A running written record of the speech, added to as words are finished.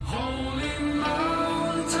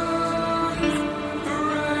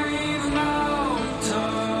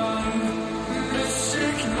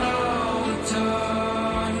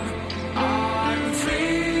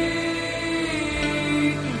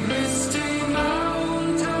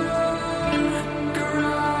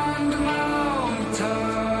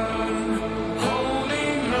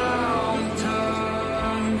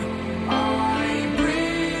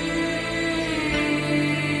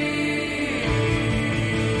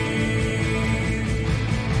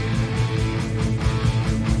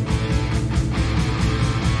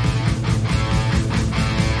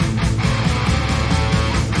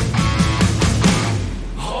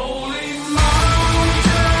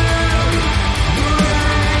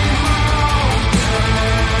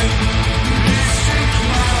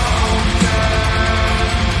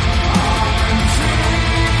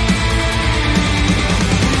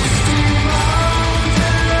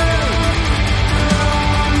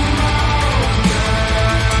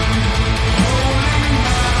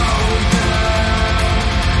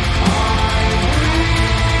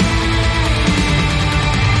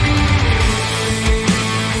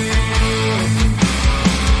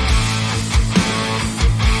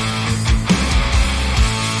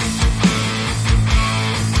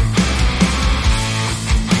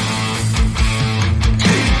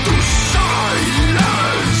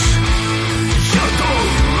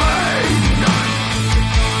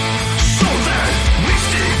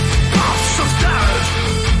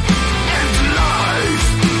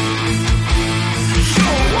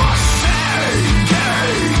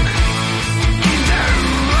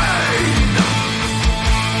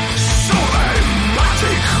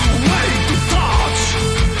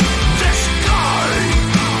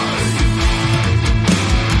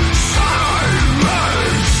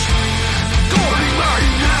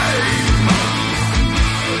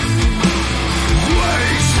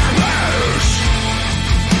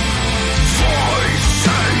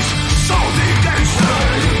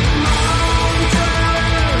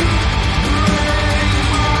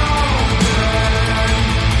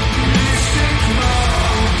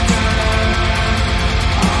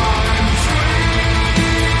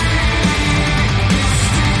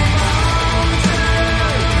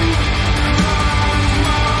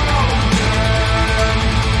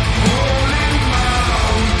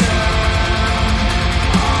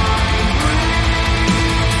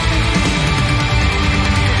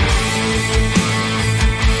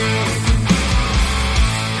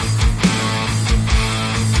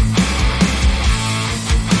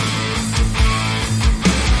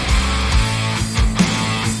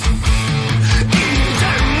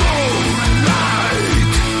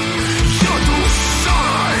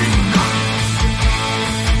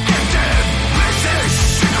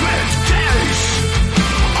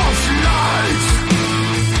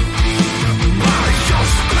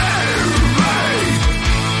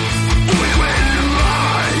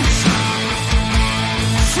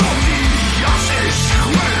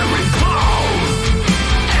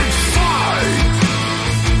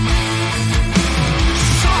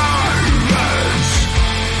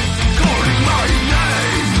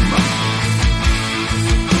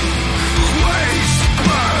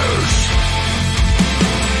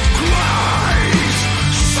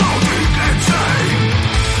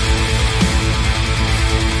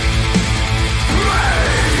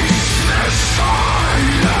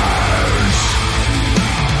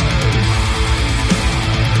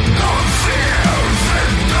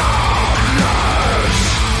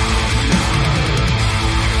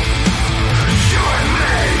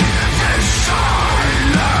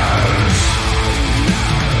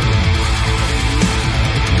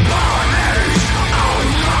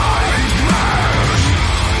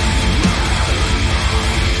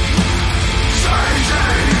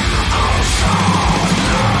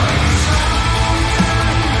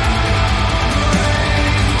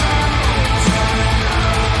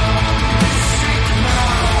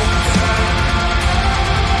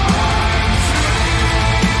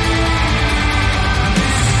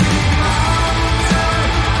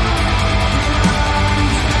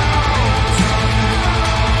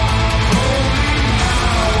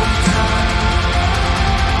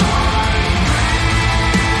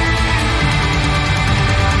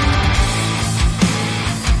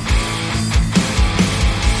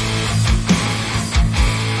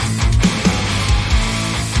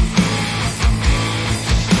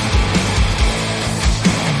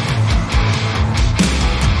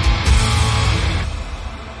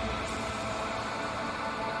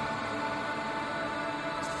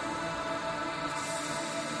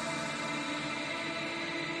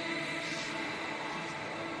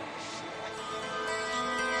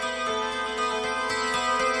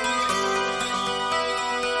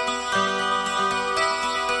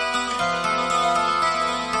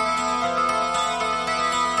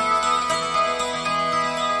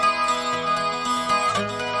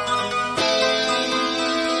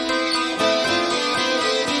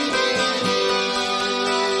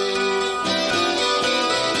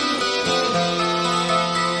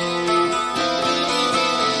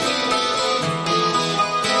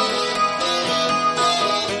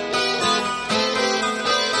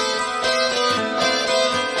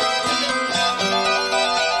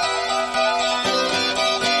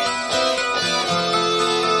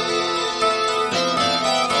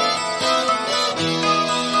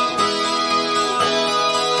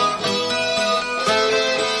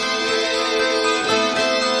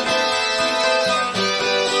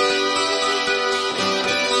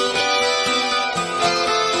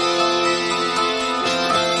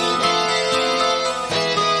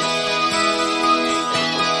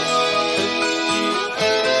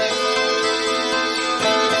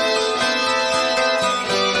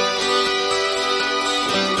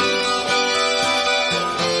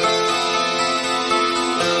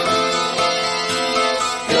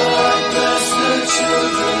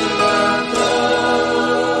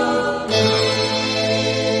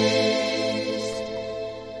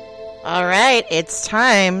right, it's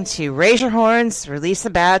time to raise your horns, release the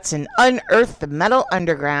bats, and unearth the metal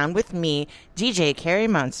underground with me, DJ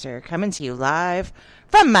CarrieMonster, coming to you live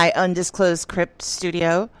from my undisclosed crypt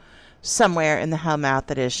studio somewhere in the hellmouth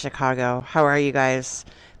that is Chicago. How are you guys?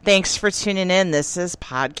 Thanks for tuning in. This is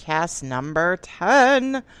podcast number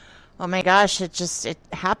 10. Oh my gosh, it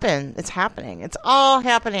happened. It's happening. It's all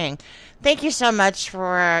happening. Thank you so much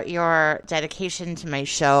for your dedication to my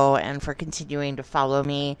show and for continuing to follow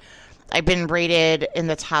me. I've been rated in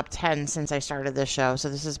the top 10 since I started this show, so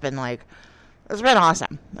this has been it's been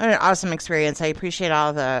awesome. An awesome experience. I appreciate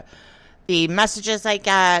all the messages I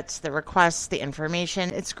get, the requests, the information.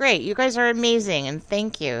 It's great. You guys are amazing, and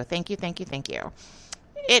thank you. Thank you, thank you, thank you.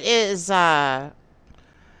 It is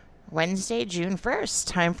Wednesday, June 1st.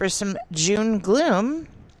 Time for some June gloom.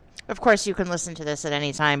 Of course, you can listen to this at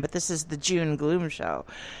any time, but this is the June Gloom Show.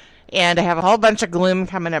 And I have a whole bunch of gloom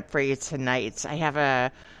coming up for you tonight. I have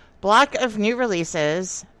a block of new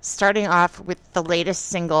releases, starting off with the latest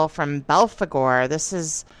single from Belphegor. This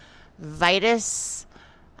is Vitus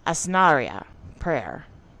Asnaria, Prayer.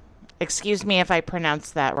 Excuse me if I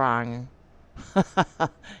pronounced that wrong.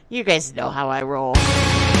 You guys know how I roll.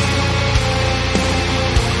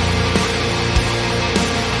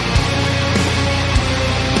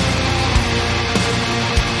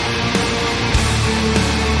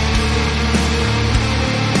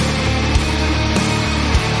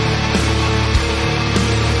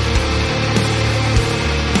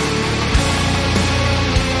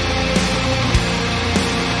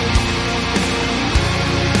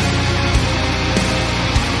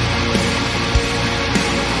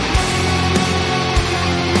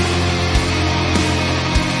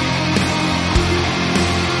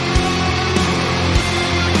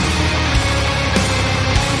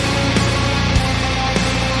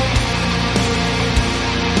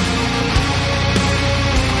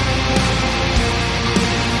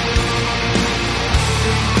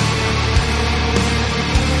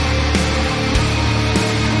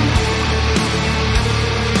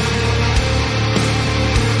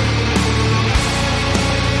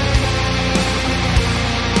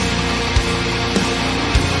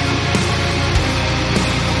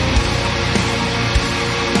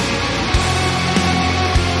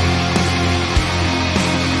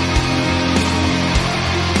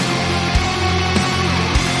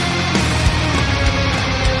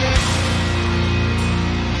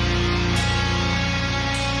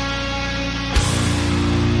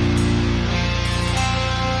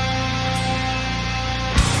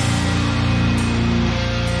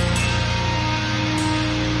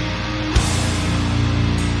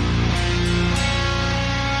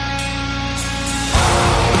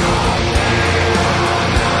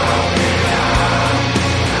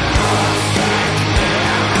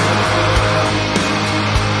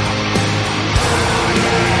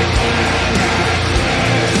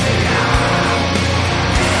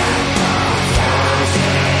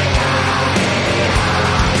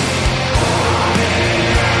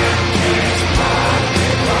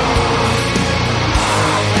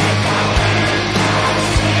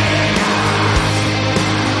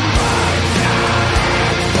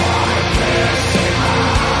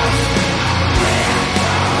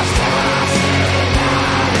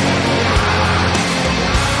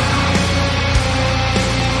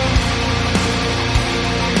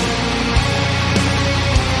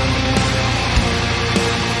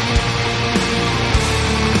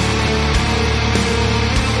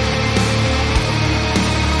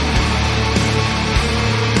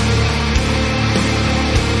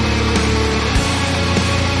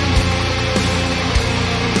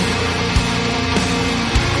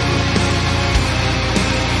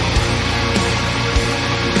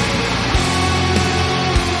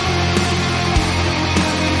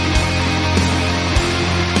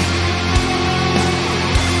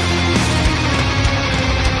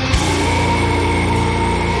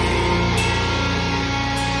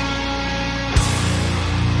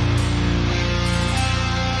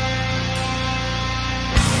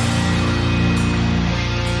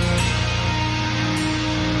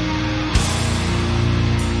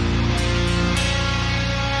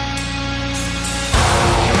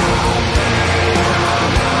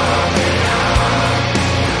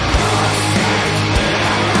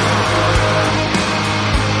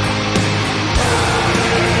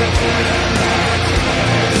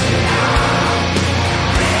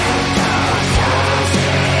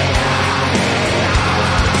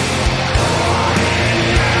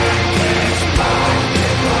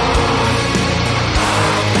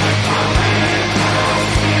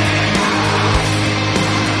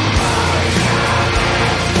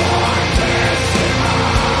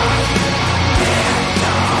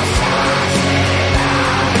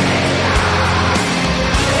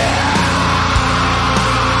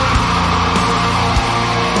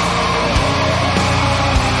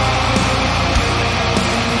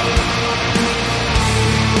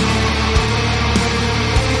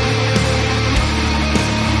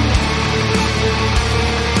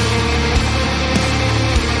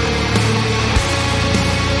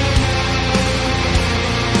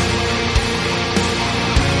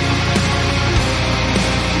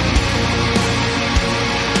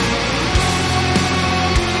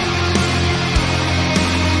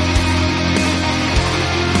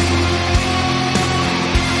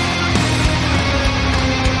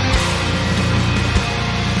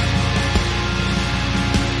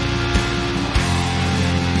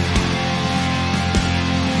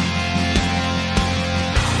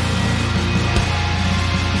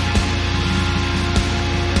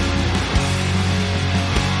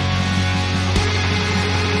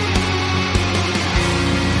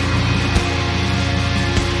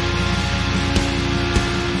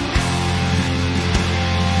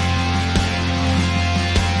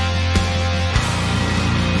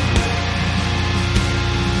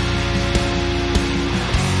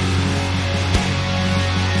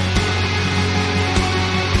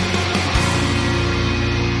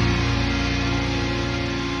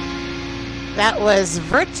 That was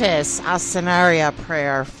Virtus Asinaria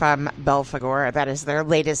Prayer from Belphegor. That is their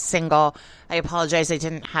latest single. I apologize, I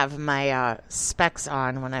didn't have my specs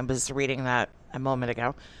on when I was reading that a moment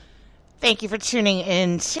ago. Thank you for tuning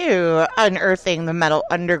in to Unearthing the Metal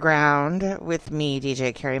Underground with me,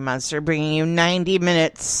 DJ CarrieMonster, bringing you 90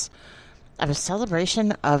 minutes of a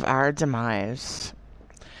celebration of our demise.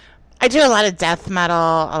 I do a lot of death metal,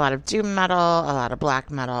 a lot of doom metal, a lot of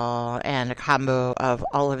black metal, and a combo of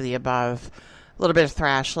all of the above. A little bit of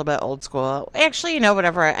thrash, a little bit old school. Actually,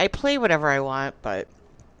 whatever. I play whatever I want, but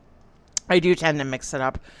I do tend to mix it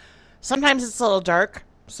up. Sometimes it's a little dark,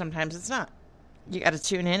 sometimes it's not. You got to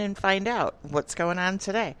tune in and find out what's going on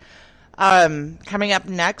today. Coming up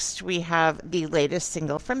next, we have the latest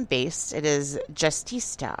single from Baest. It is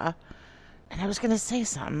Justista. And I was going to say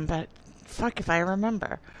something, but fuck if I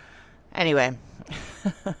remember. Anyway,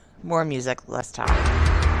 more music, less talk.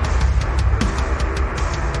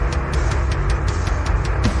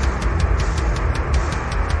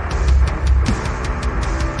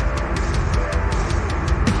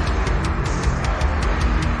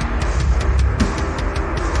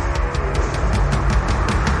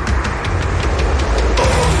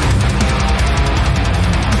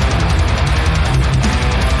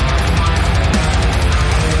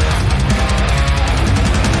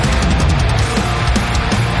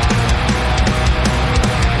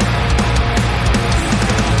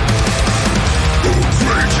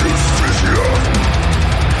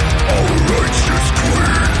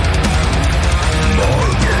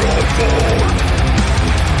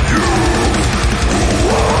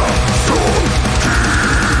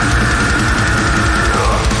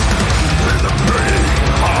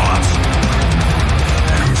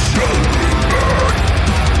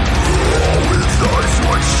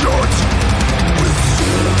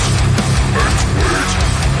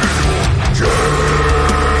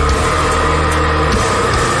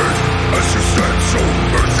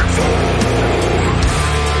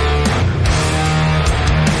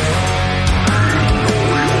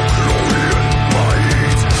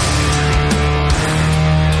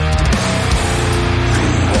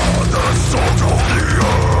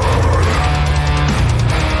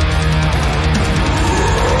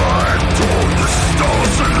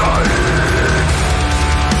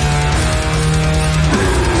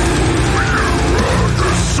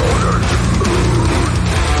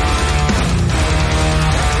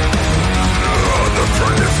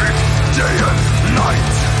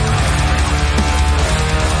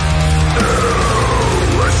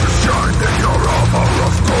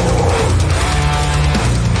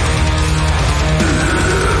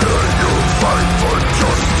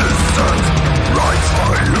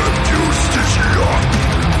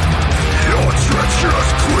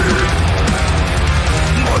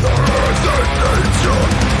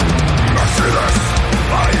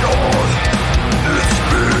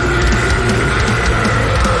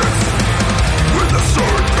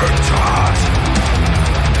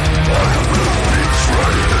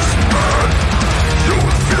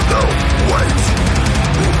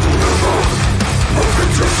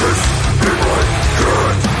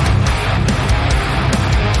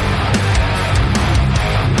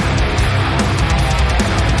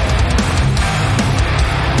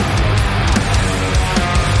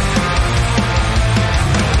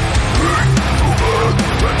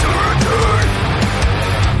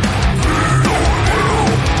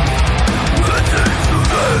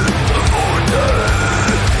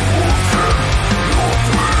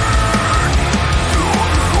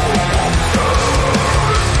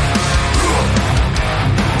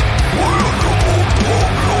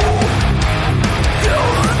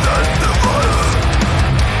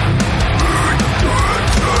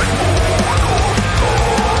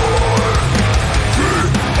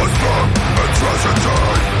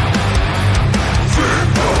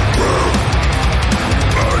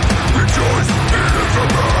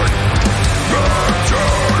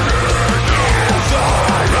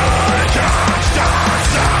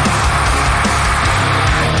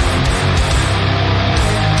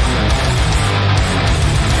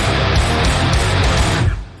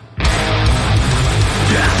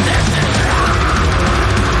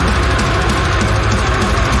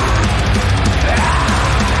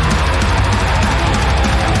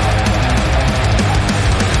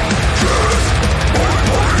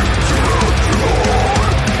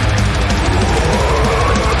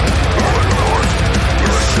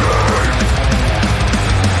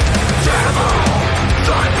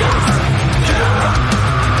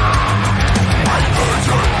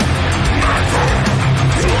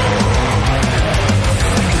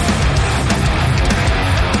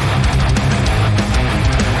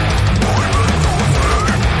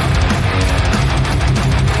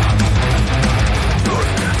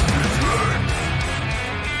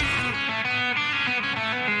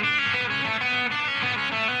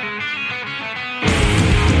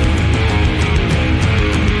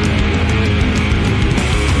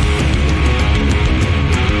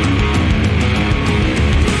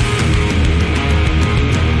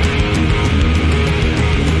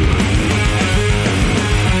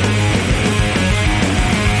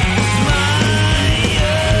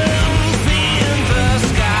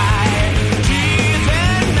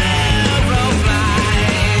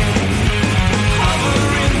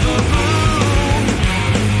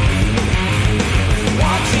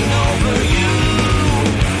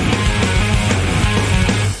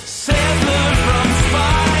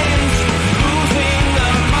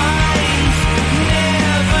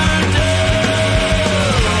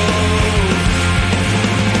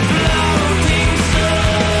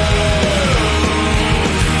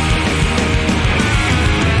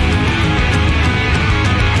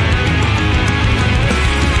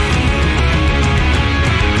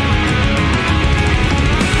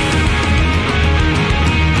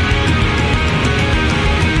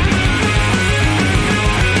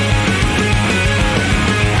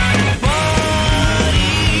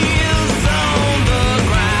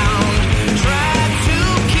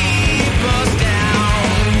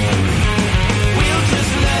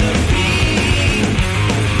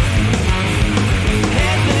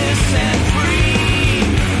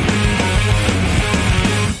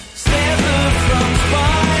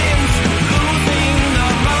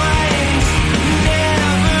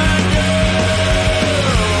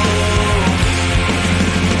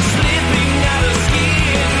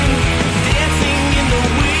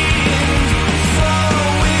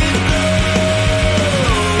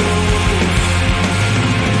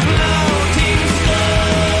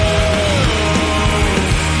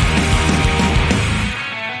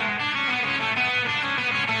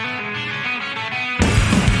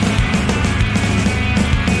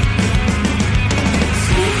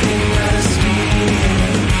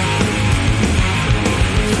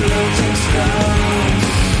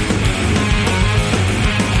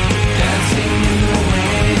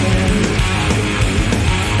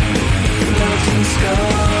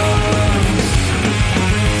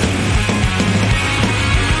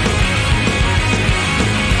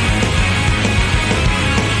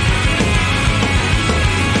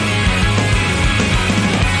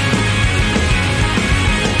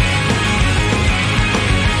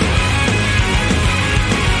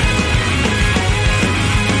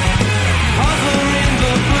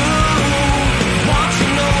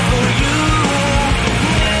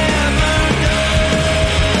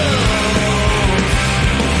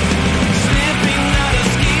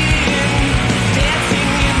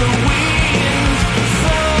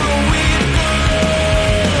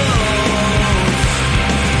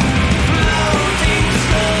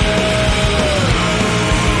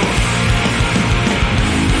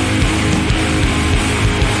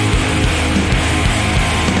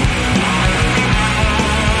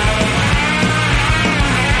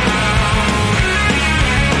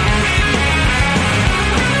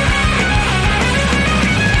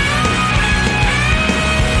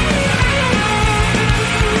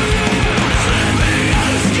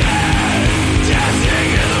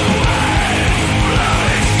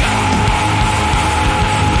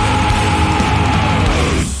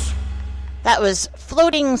 That was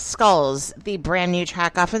Floating Skulls, the brand new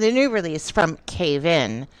track off of the new release from Cave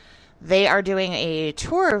In. They are doing a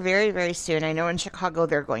tour very, very soon. I know in Chicago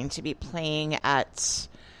they're going to be playing at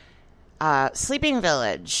Sleeping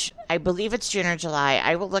Village. I believe it's June or July.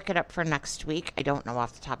 I will look it up for next week. I don't know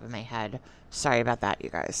off the top of my head. Sorry about that, you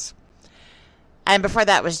guys. And before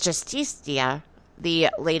that was Justicia, the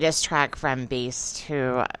latest track from Baest,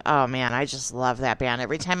 who, oh man, I just love that band.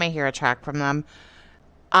 Every time I hear a track from them,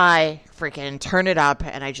 I freaking turn it up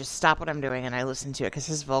and I just stop what I'm doing and I listen to it because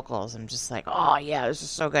his vocals, I'm just like, oh yeah, this is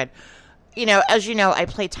so good. You know, as you know, I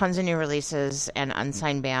play tons of new releases and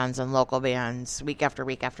unsigned bands and local bands week after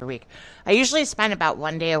week after week. I usually spend about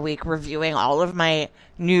one day a week reviewing all of my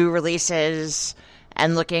new releases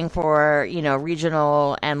and looking for, you know,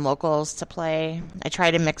 regional and locals to play. I try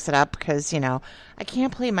to mix it up because, you know, I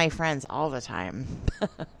can't play my friends all the time.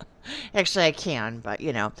 Actually, I can, but,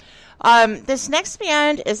 you know. This next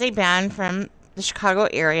band is a band from the Chicago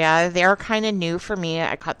area. They're kind of new for me.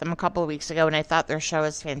 I caught them a couple of weeks ago, and I thought their show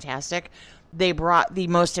was fantastic. They brought the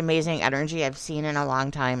most amazing energy I've seen in a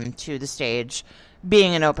long time to the stage,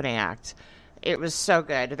 being an opening act. It was so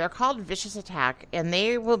good. They're called Vicious Attack, and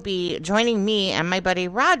they will be joining me and my buddy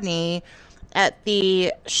Rodney at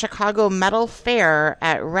the Chicago Metal Fair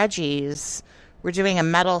at Reggie's. We're doing a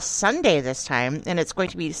Metal Sunday this time, and it's going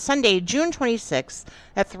to be Sunday, June 26th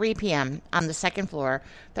at 3 p.m. on the second floor.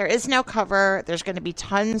 There is no cover. There's going to be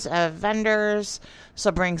tons of vendors,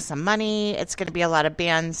 so bring some money. It's going to be a lot of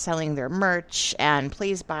bands selling their merch, and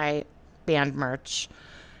please buy band merch.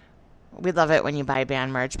 We love it when you buy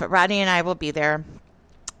band merch, but Rodney and I will be there,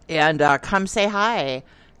 and come say hi.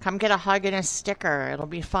 Come get a hug and a sticker. It'll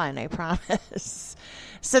be fun, I promise.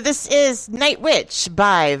 So this is Night Witch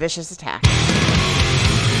by Vicious Attack.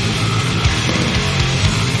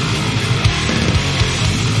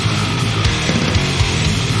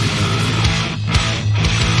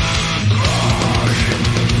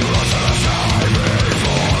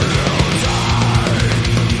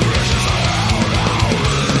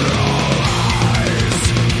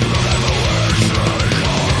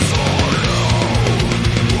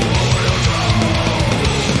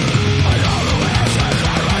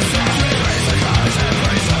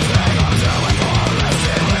 Tell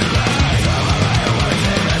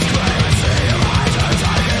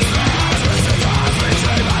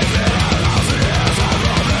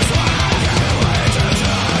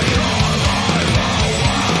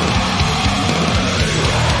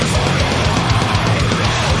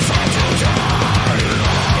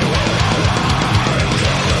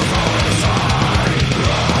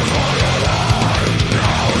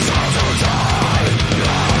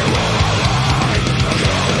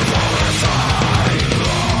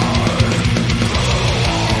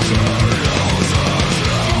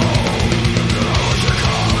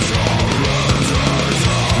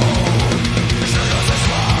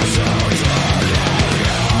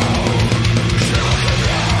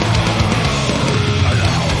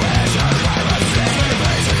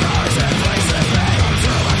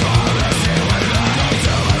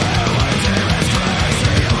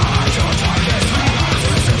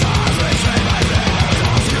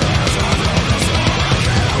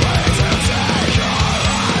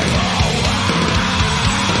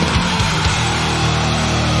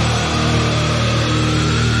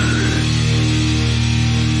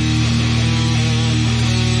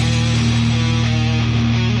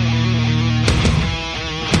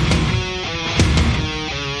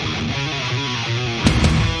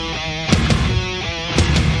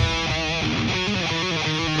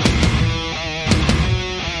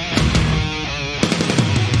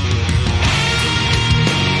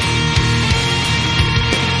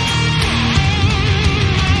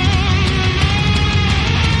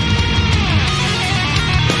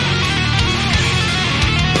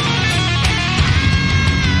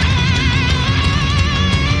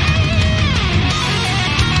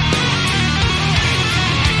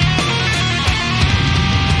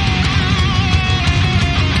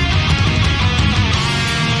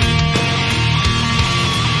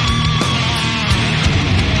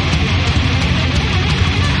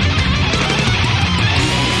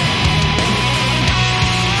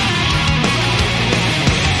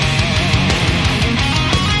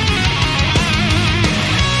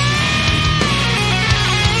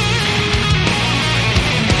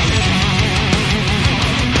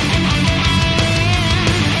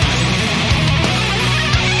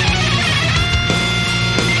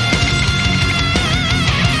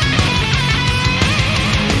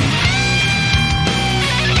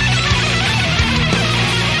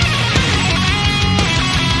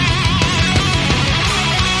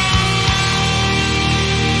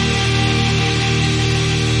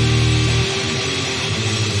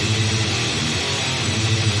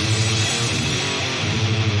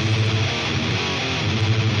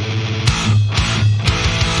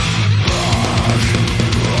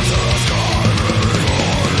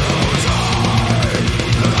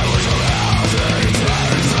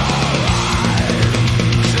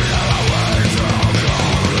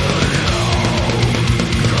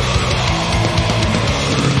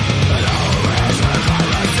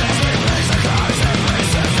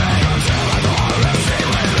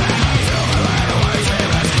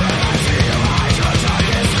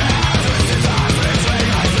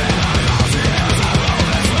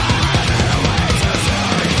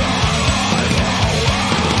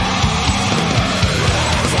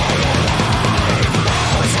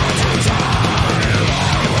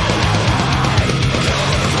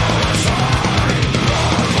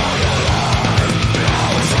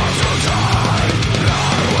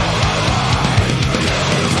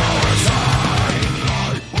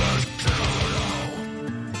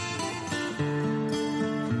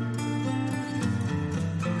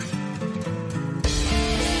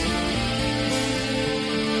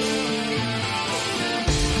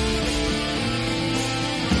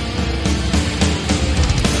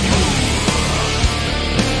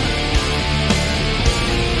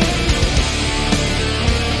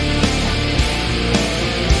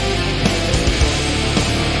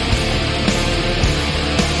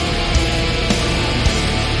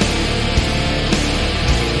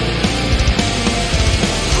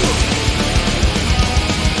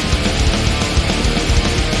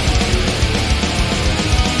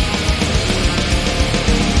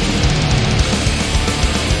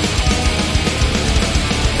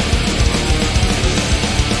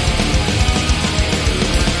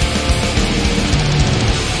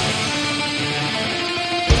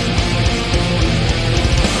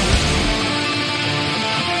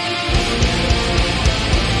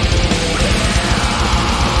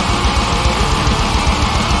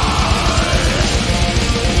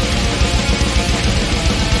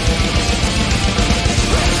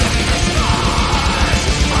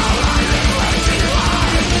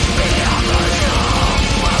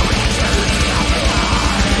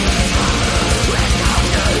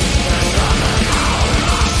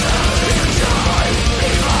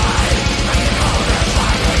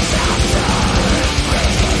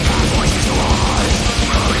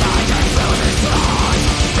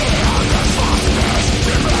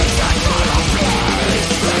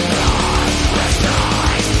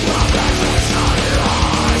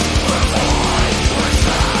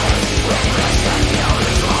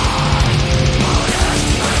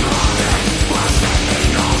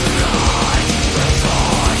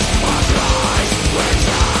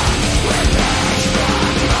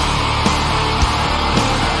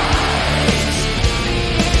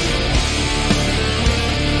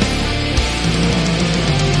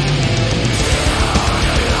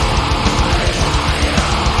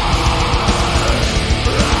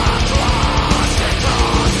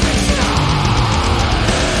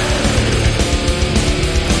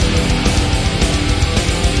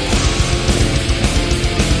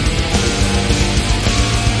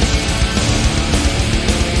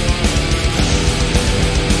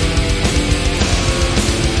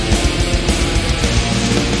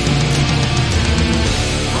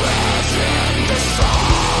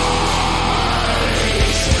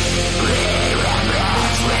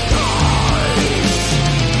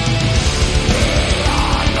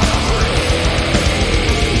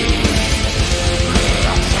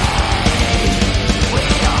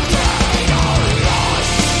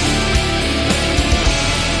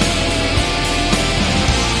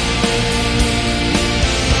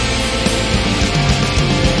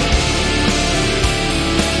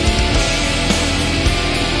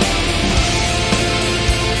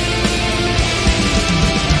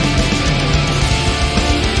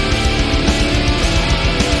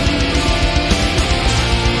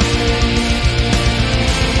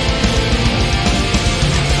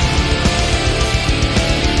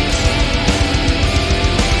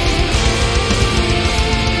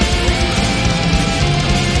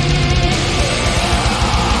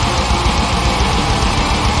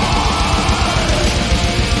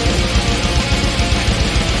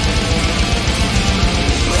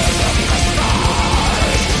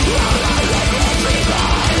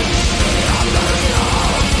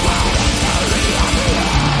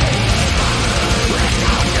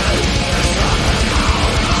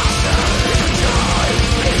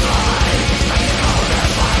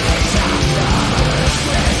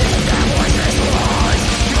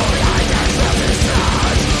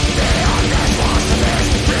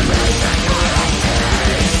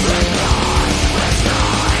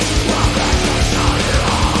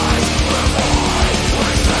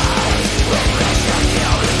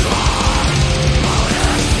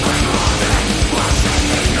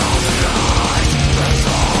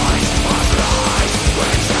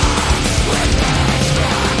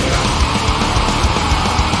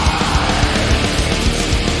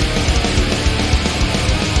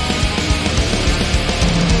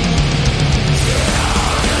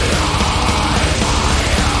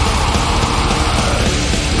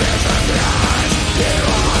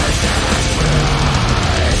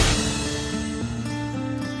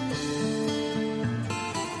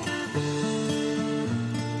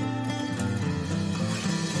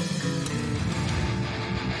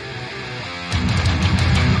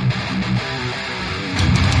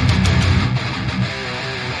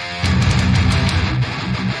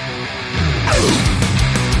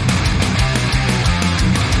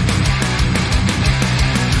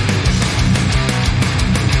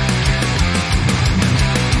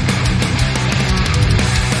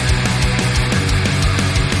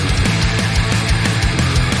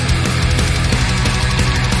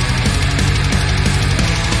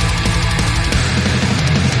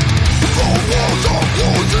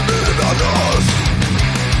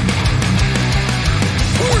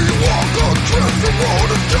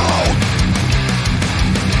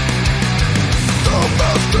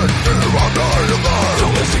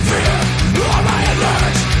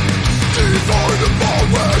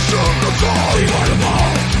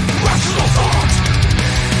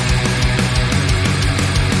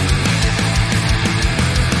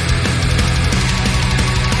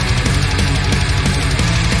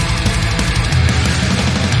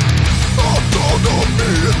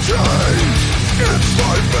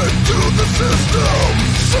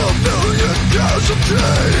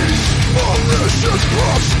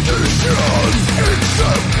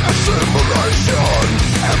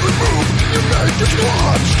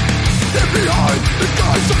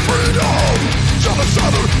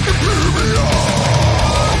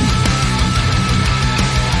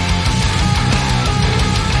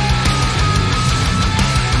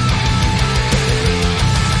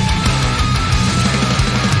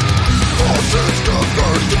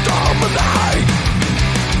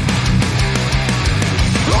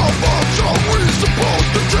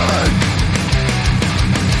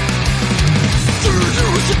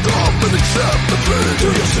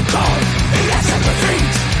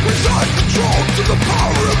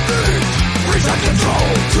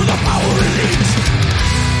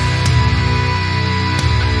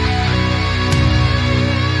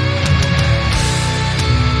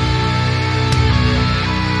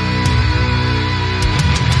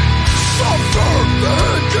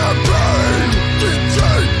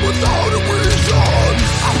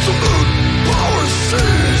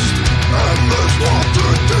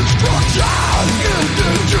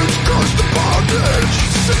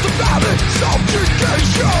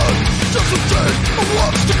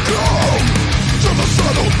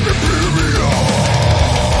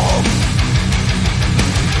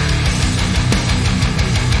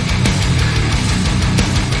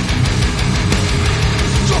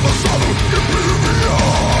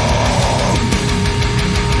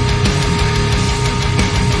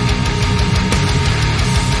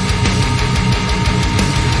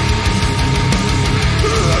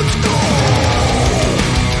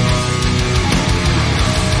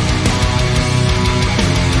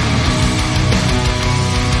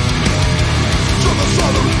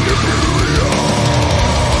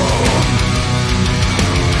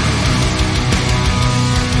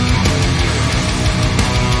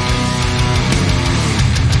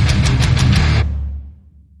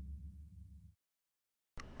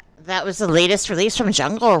That was the latest release from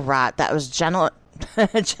Jungle Rot. That was Genocidal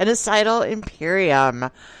Imperium.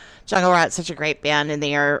 Jungle Rot's such a great band, and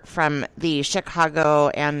they are from the Chicago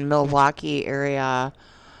and Milwaukee area.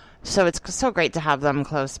 So it's so great to have them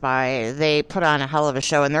close by. They put on a hell of a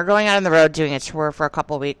show, and they're going out on the road doing a tour for a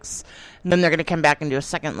couple weeks. And then they're going to come back and do a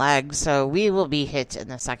second leg. So we will be hit in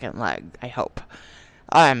the second leg, I hope.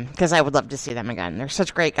 Because I would love to see them again. They're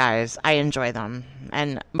such great guys. I enjoy them.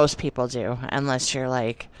 And most people do, unless you're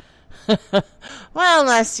like... well,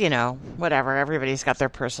 unless, whatever. Everybody's got their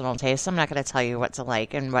personal taste. I'm not going to tell you what to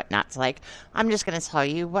like and what not to like. I'm just going to tell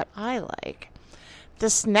you what I like.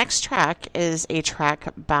 This next track is a track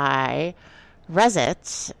by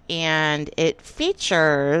Rezet, and it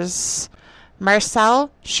features Marcel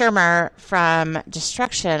Schirmer from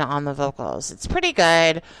Destruction on the vocals. It's pretty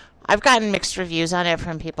good. I've gotten mixed reviews on it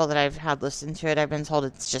from people that I've had listened to it. I've been told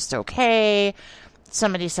it's just okay.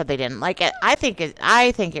 Somebody said they didn't like it. I think it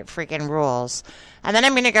freaking rules. And then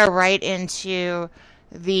I'm going to go right into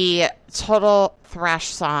the Total Thrash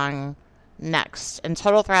song next. And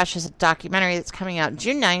Total Thrash is a documentary that's coming out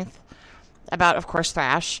June 9th about, of course,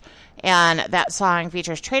 thrash. And that song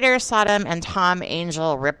features Traitor, Sodom, and Tom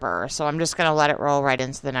Angel Ripper. So I'm just going to let it roll right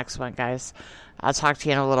into the next one, guys. I'll talk to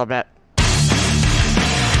you in a little bit.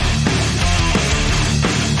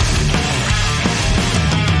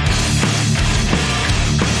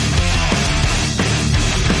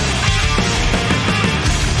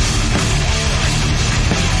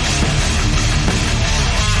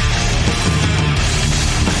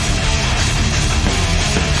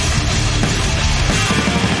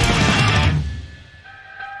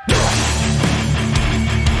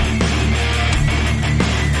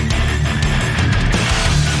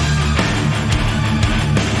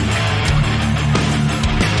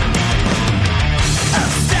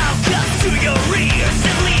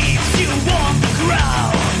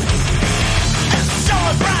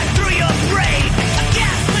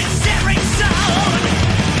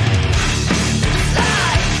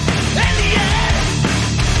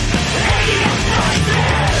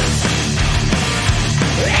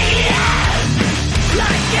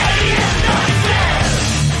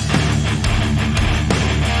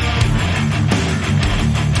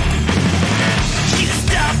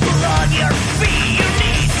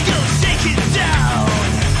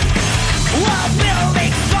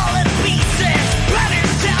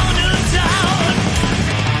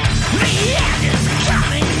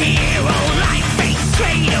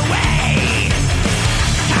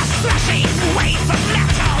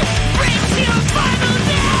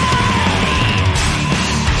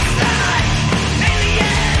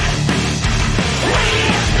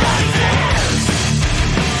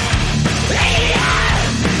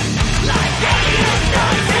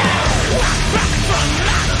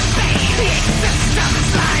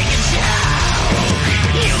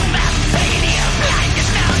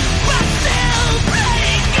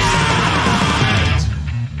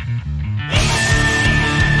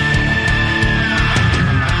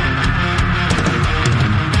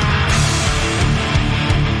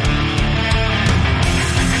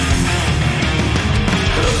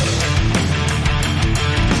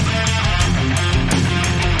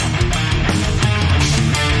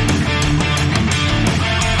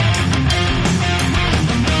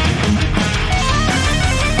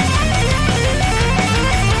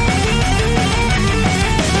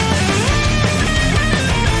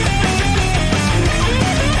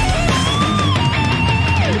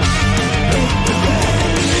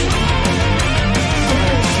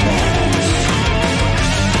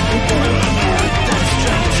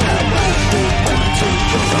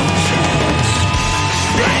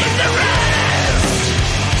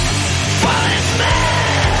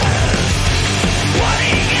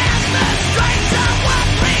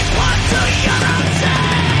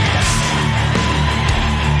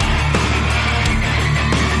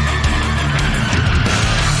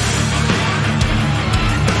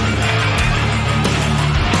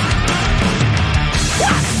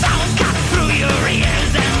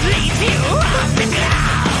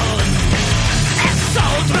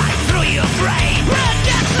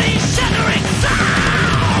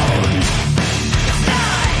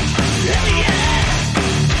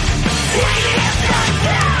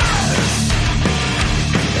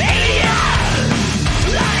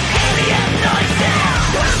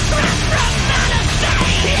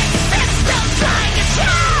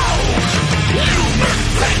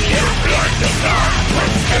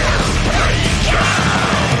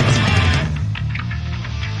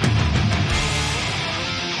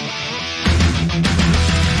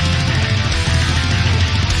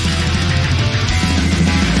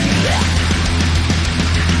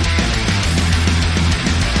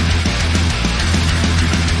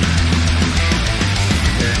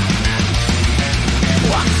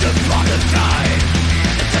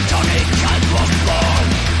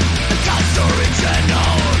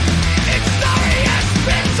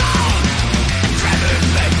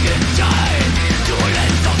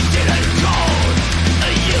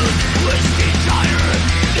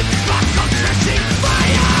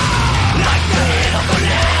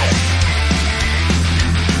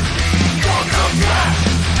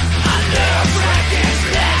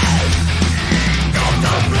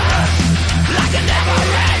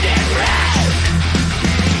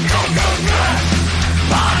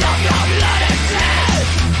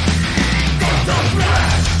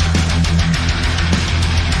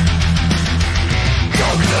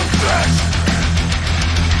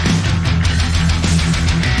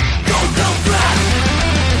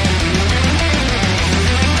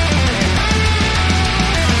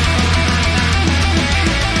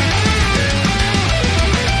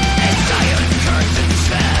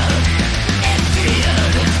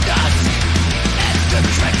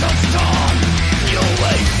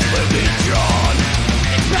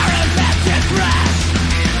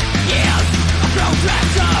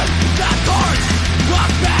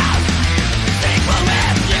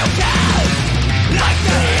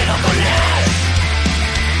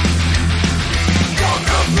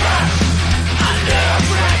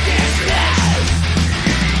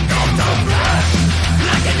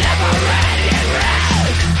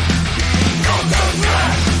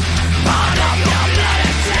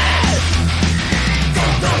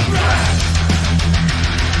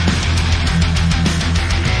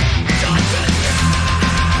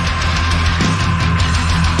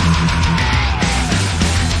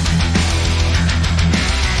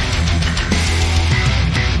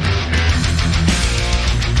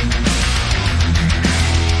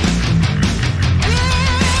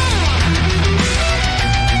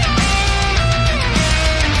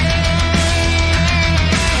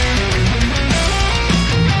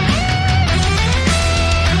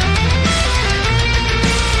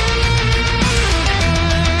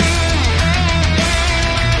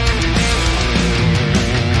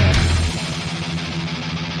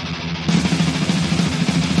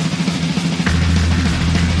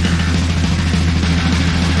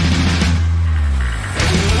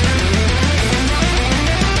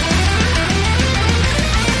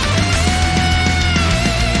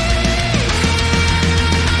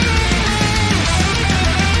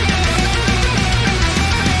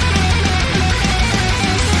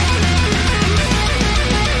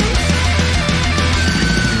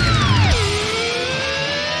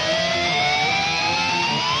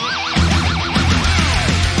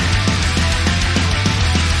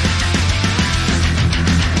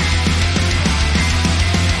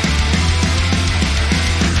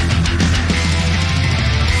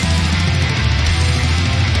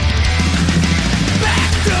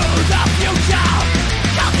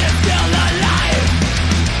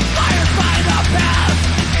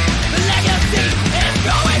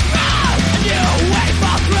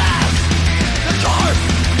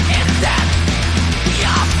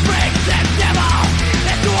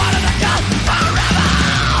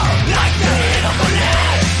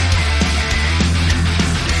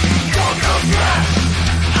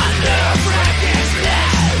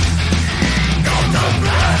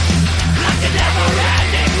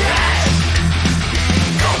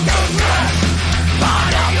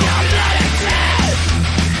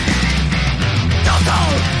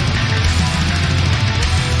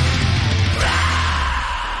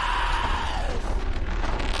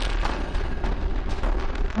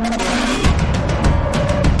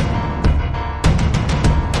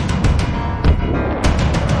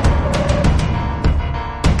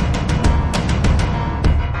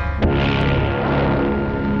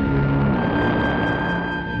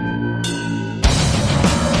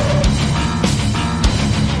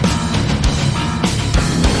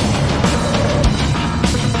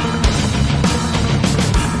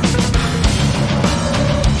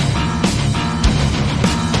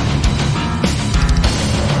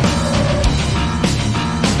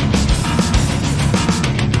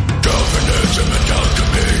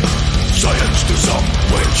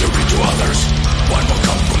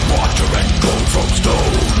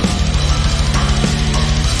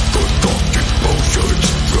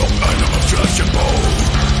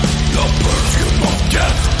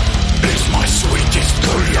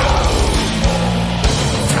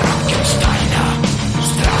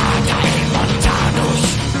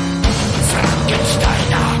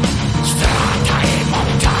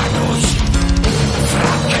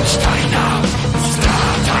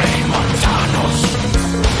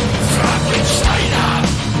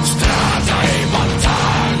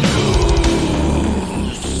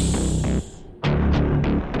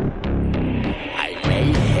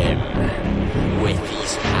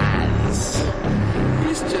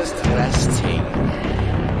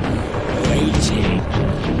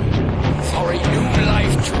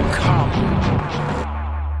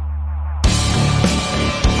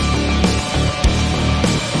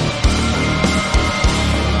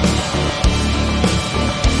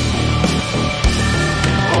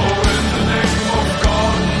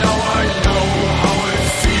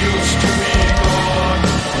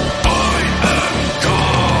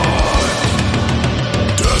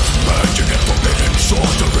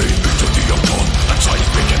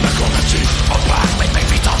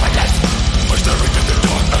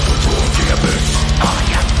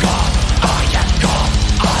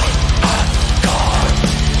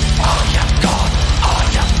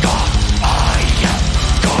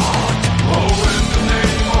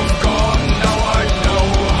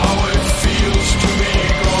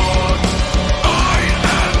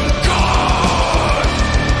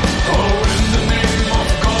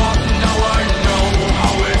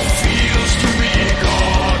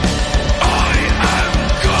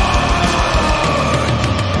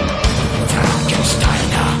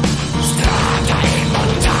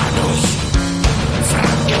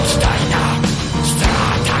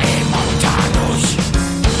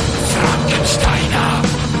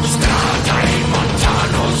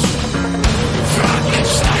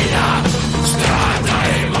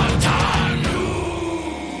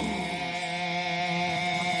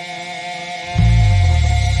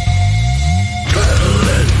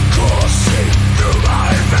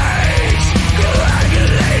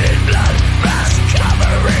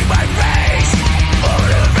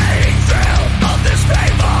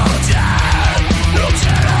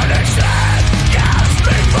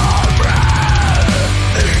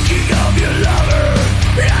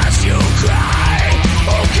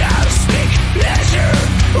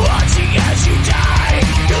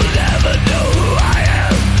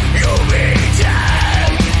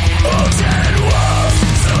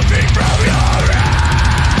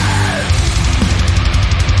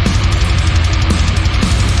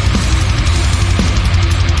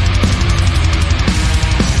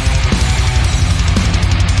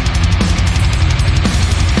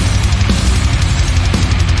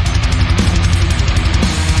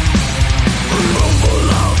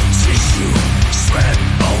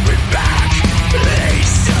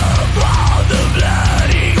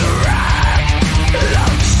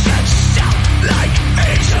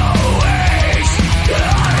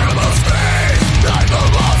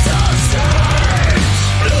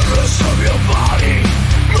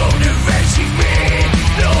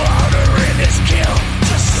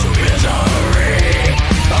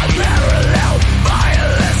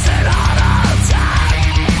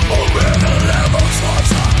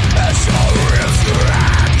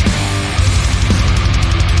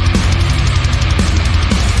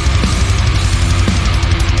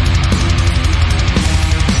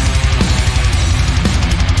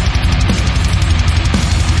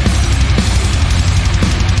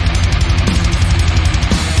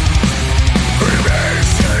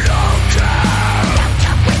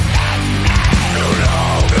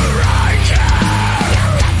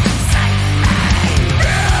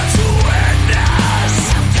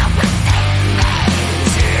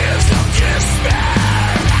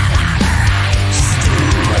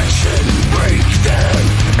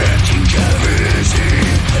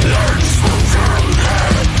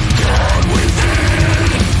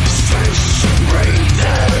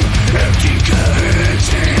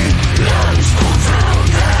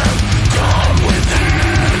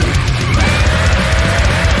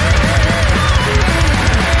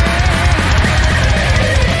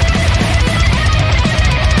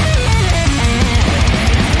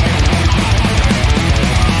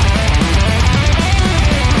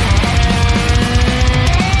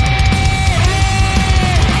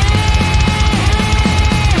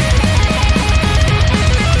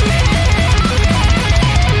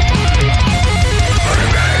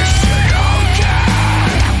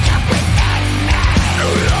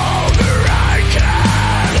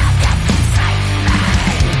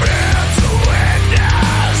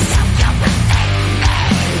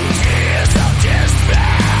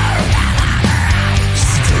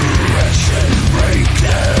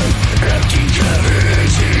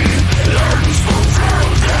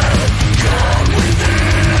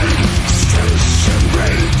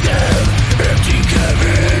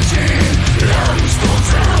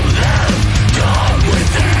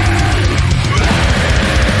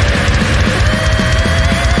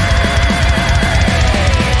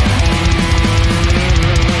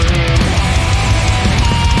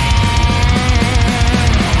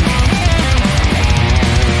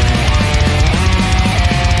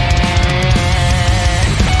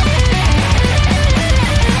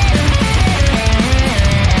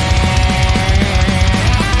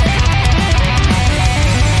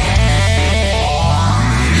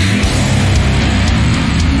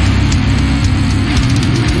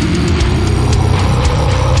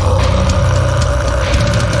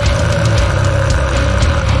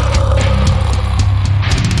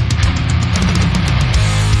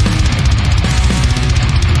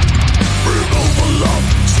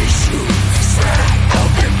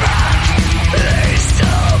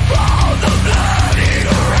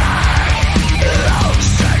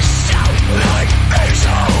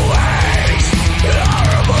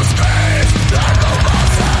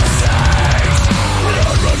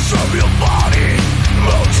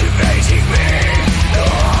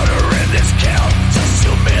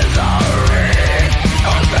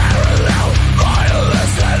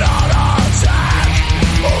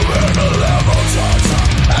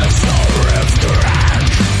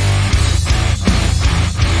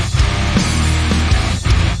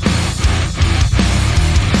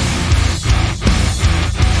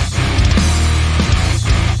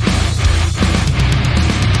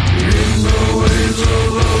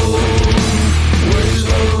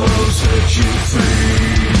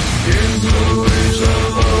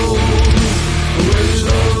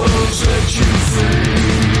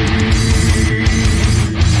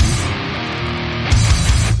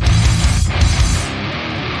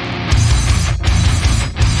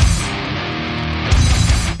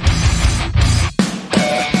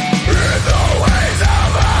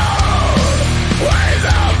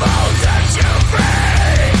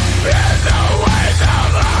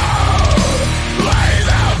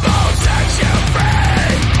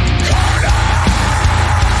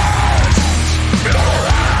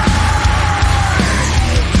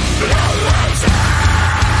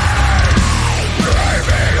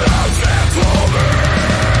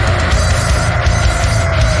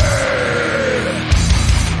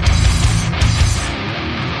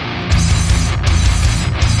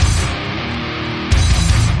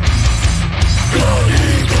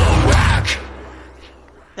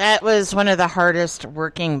 That was one of the hardest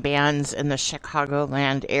working bands in the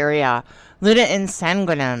Chicagoland area. Luna In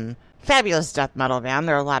Sanguinem. Fabulous death metal band.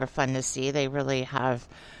 They're a lot of fun to see. They really have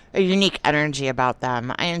a unique energy about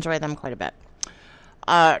them. I enjoy them quite a bit.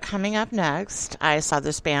 Coming up next, I saw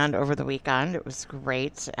this band over the weekend. It was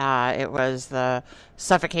great. It was the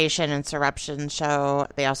Suffocation Insurrection show.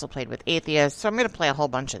 They also played with Atheists, so I'm going to play a whole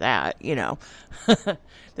bunch of that, you know.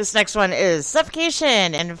 This next one is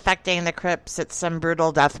Suffocation Infecting the Crypts. It's some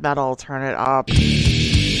brutal death metal. Turn it up.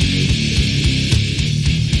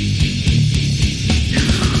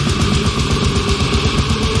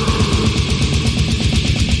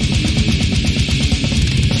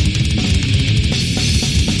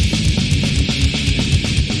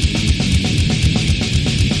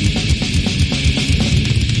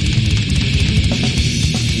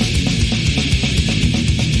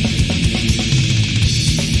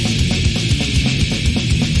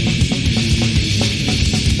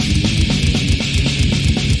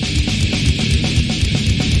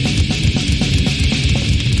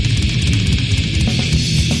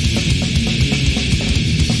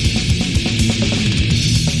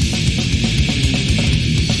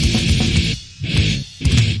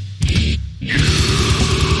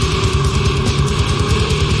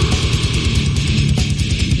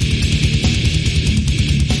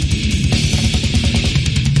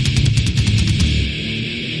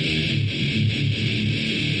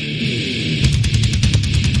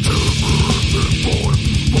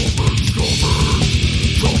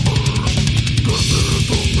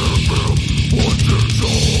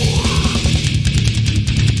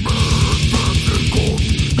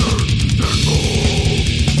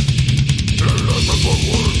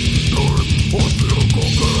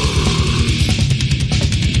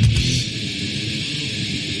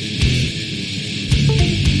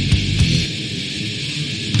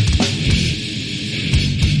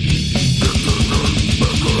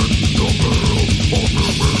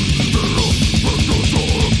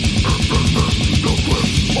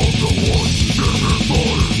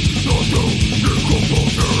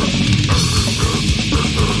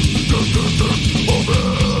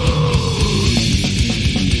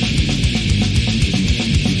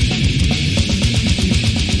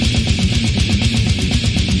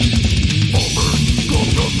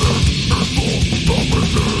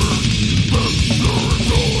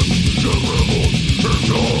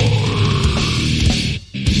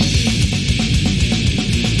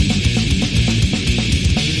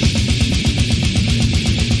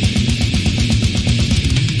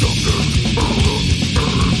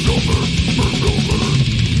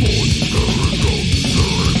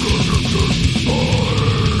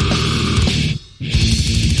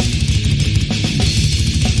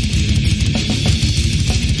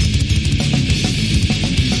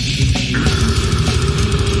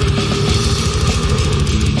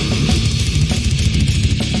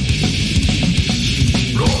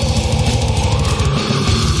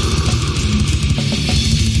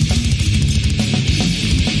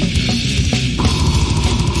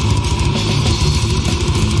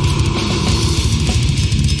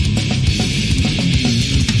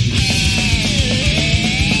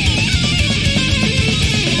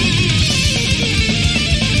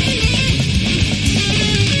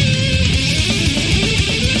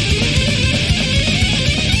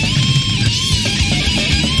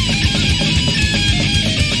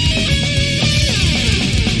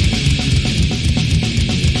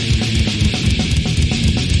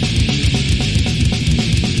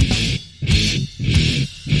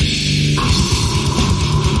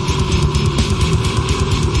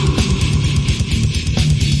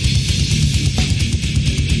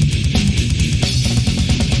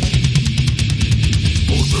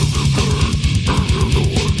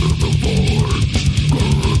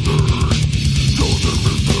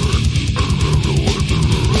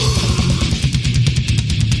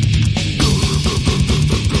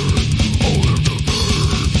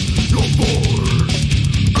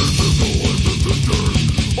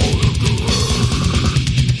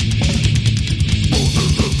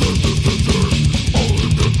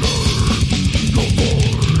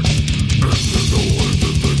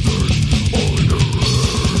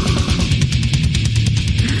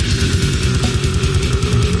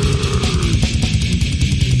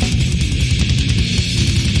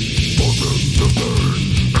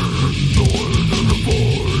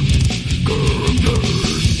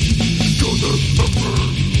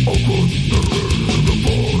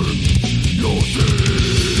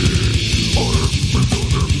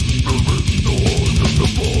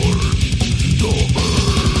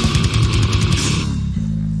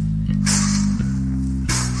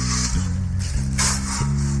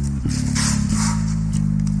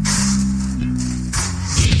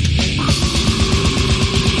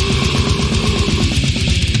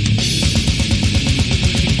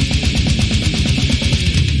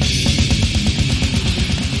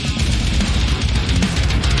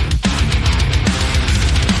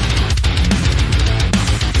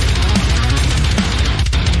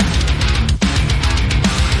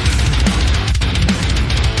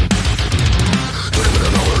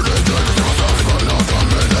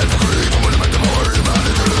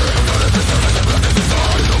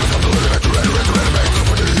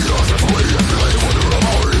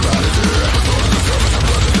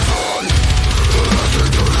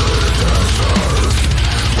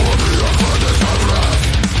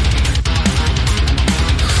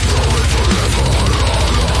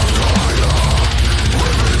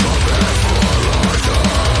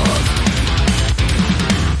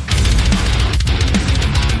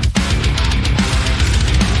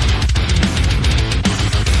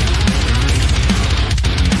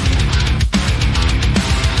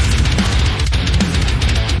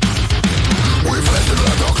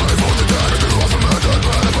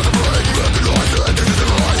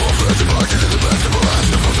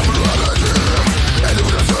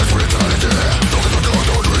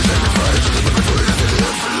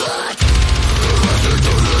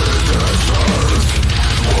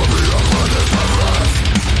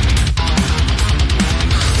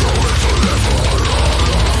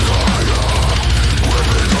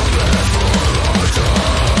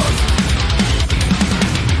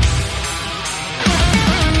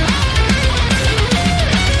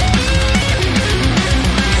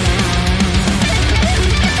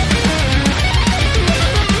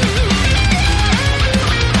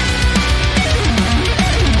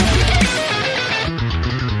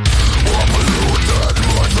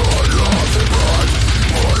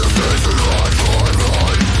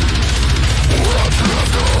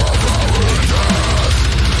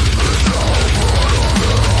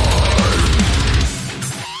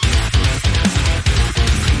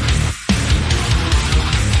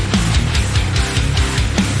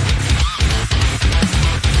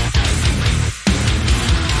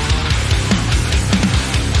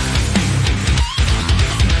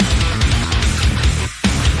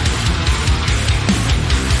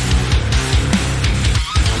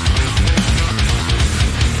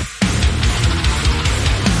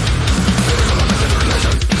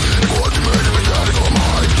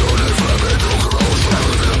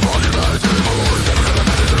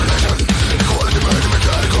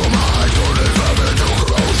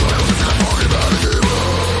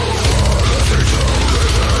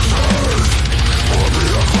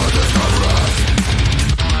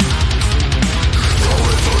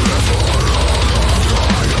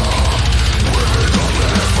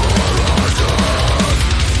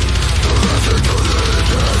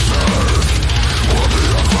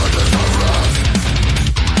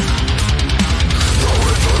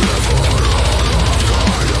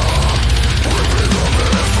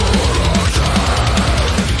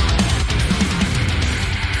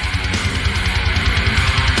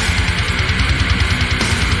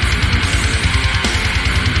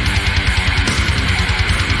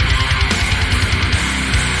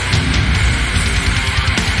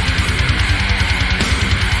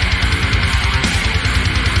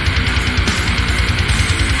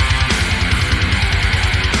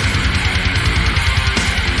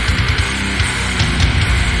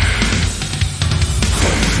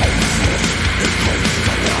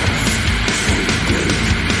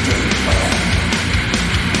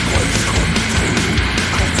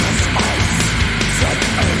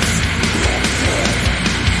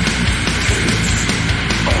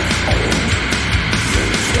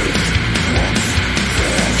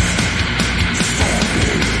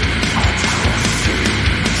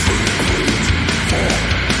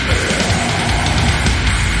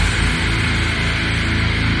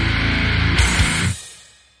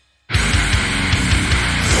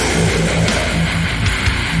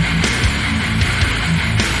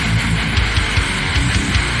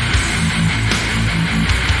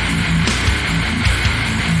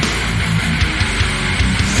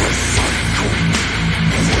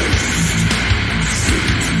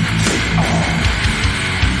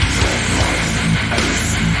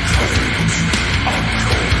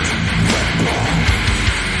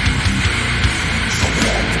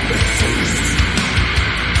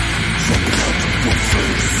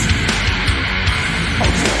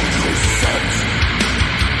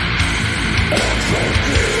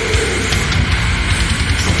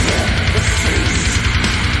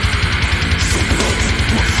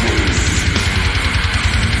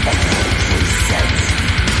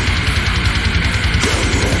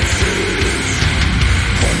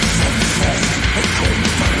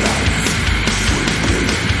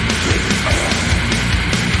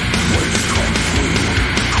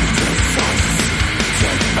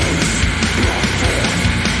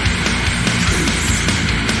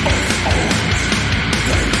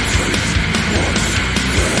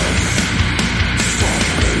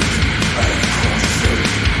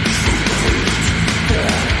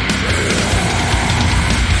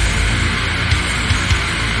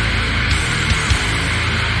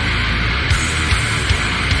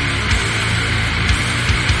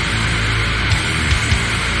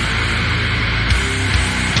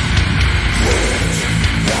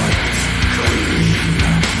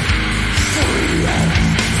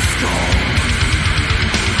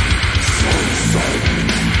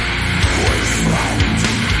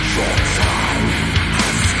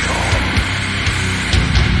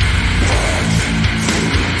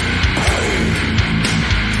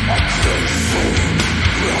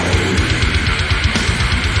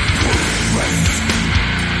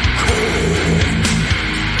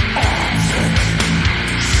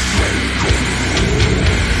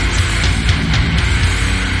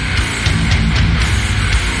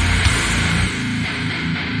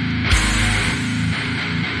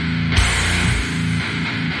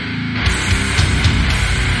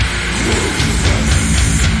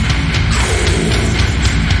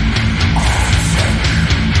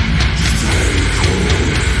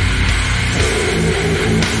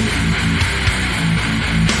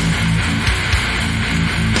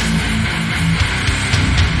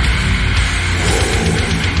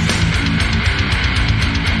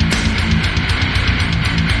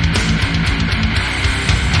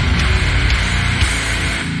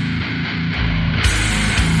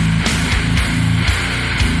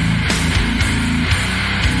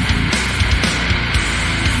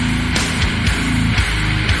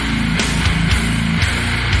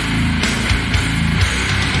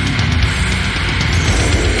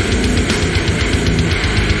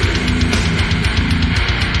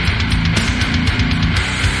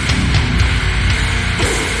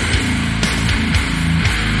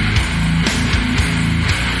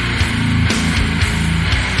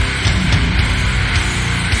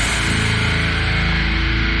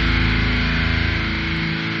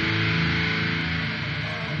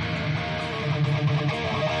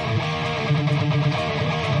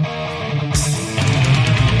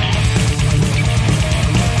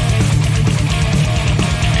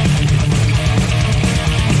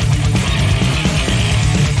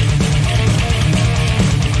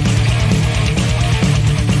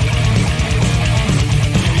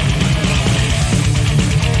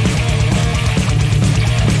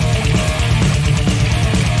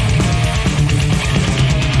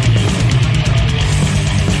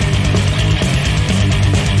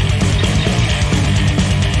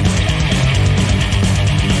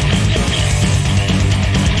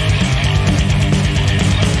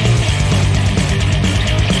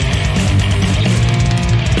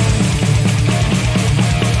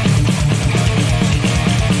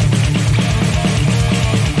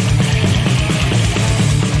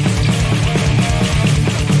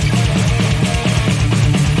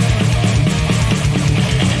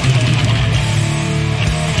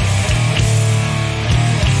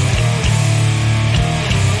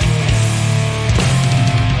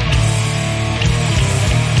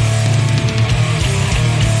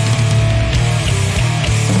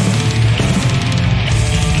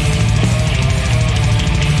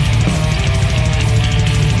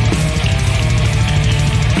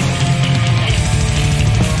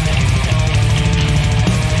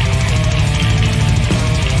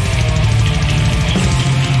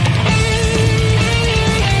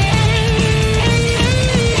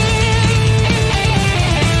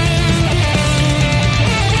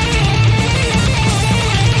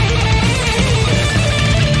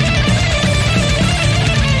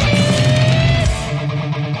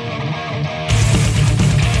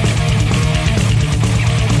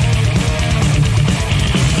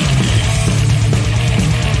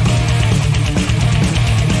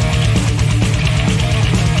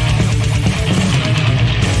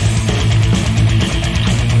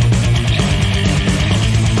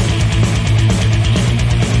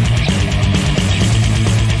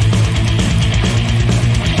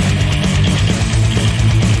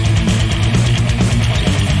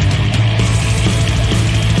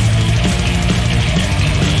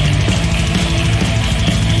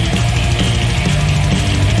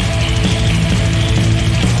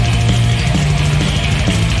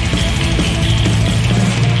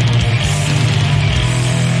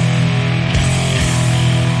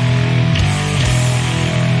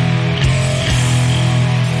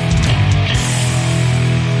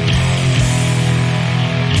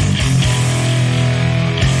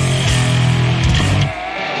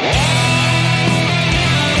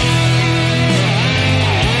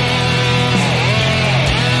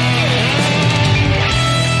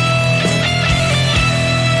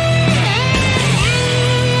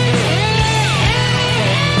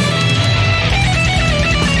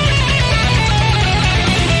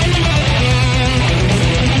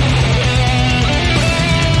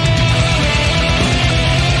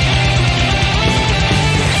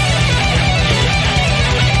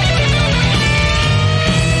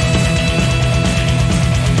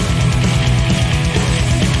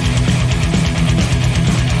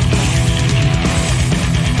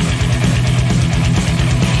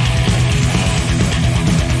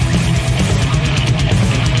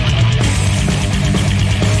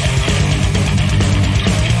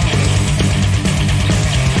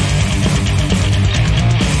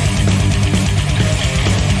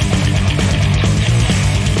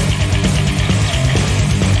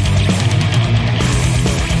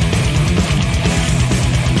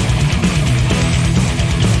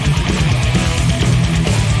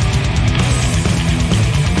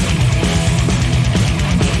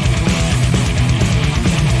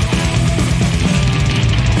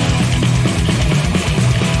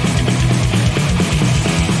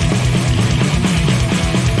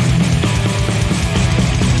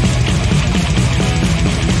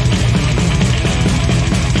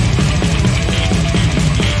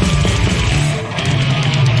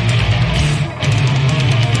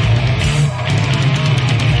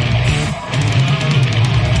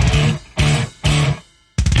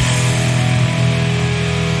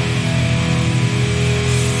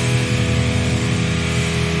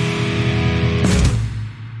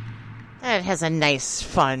 has a nice,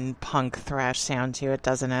 fun punk thrash sound to it,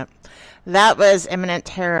 doesn't it? That was Imminent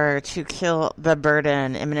Terror, To Kill the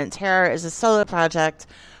Burden. Imminent Terror is a solo project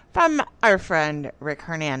from our friend Rick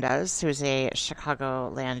Hernandez, who's a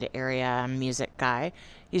Chicagoland area music guy.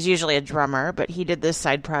 He's usually a drummer, but he did this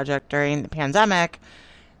side project during the pandemic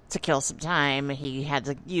to kill some time. He had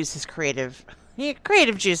to use his creative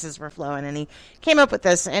juices were flowing, and he came up with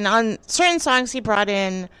this. And on certain songs, he brought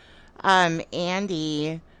in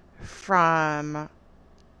Andy from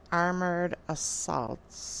Armored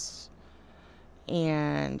Assaults,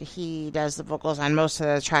 and he does the vocals on most of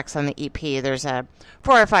the tracks on the EP. There's a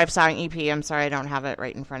 4 or 5 song EP. I'm sorry, I don't have it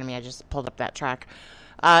right in front of me. I just pulled up that track.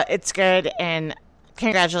 It's good, and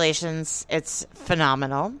congratulations. It's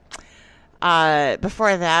phenomenal.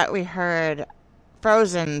 Before that, we heard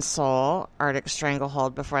Frozen Soul, Arctic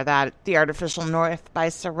Stranglehold. Before that, The Artificial North by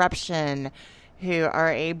Surruption, who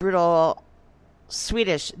are a brutal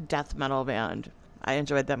Swedish death metal band. I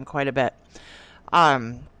enjoyed them quite a bit.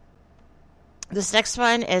 This next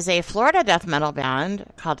one is a Florida death metal band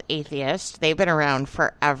called Atheist. They've been around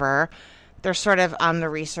forever. They're sort of on the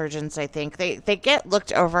resurgence, I think. They get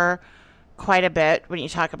looked over quite a bit when you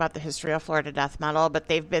talk about the history of Florida death metal, but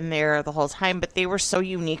they've been there the whole time. But they were so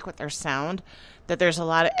unique with their sound that there's a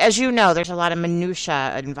lot of, as you know, there's a lot of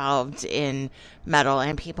minutia involved in metal,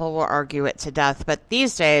 and people will argue it to death. But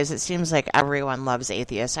these days, it seems like everyone loves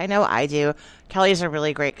Atheist. I know I do. Kelly's a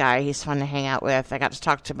really great guy. He's fun to hang out with. I got to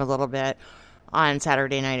talk to him a little bit on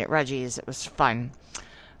Saturday night at Reggie's. It was fun.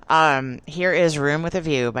 Here is Room with a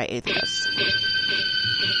View by Atheist.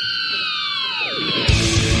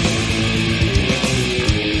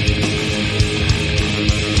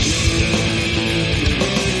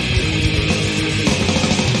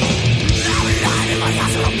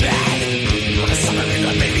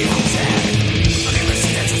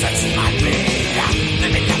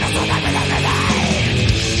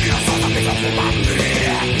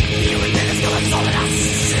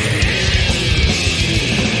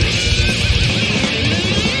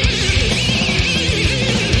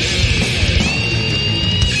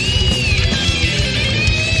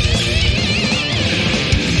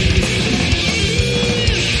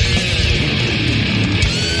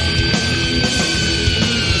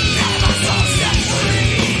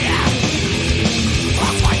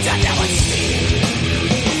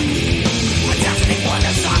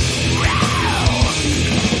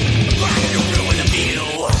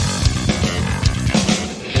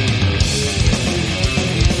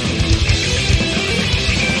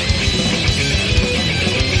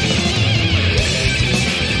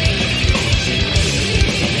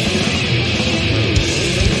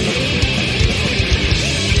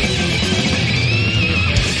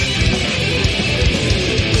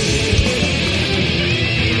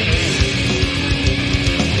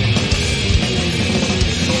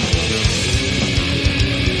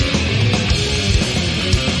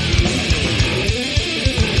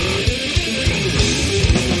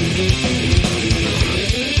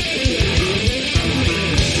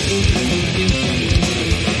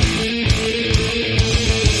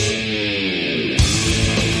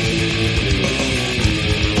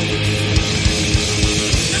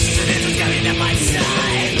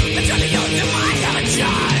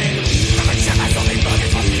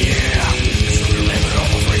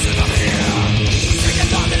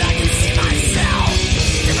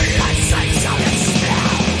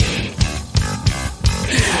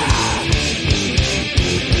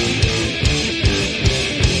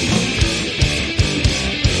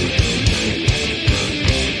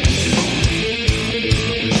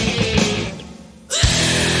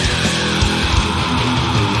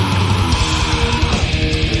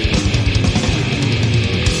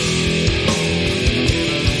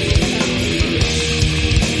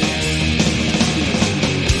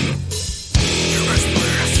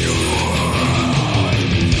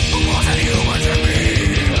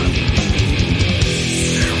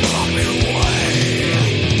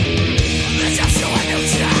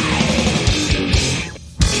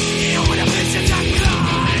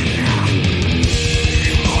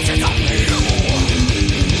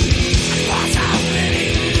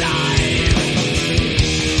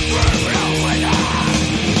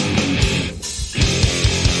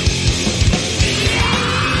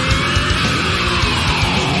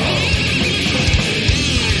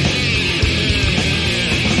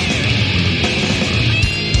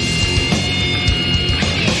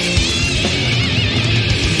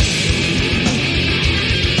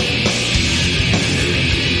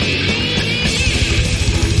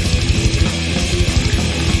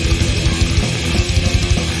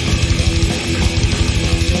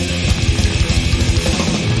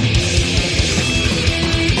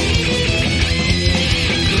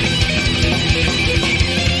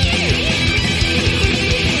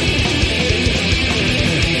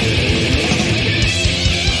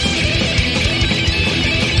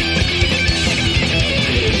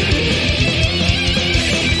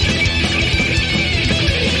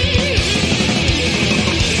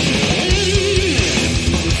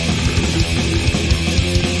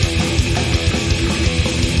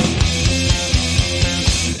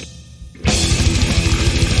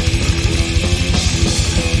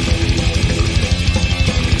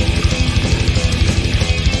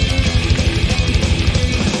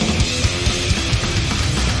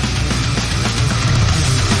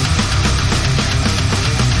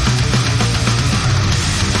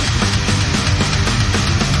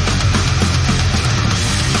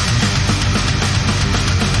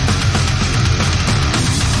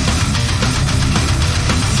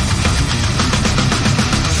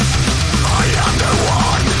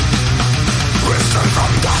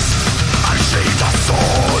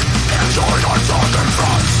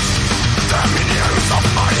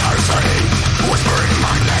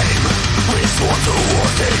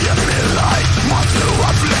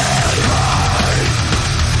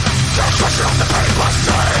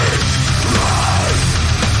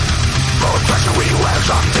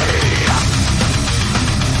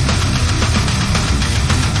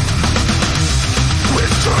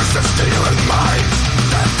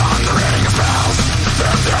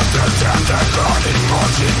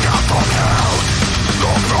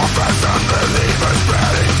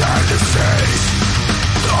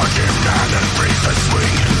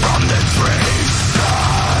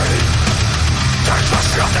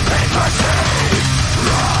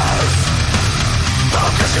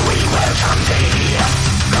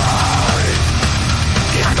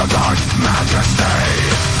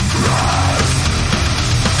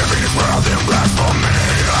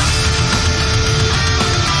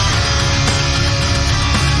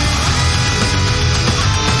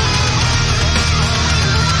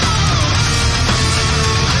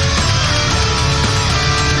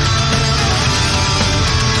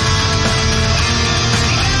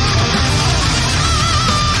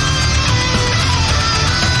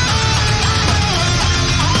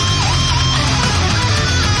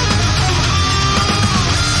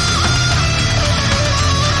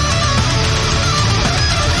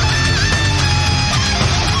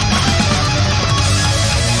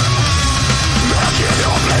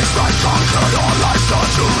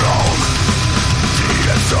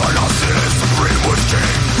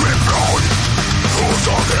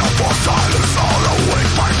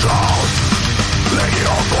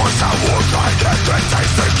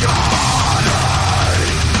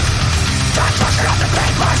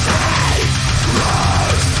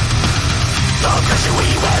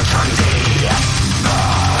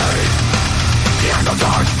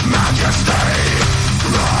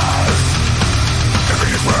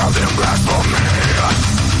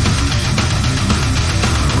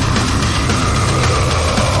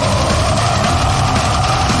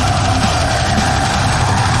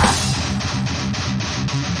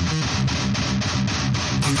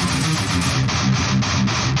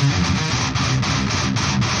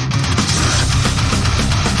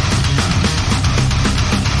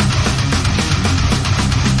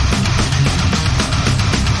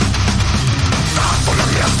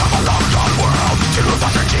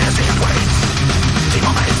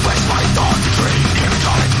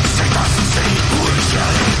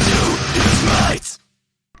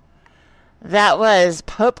 That was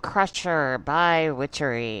Pope Crusher by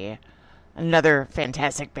Witchery. Another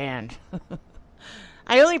fantastic band.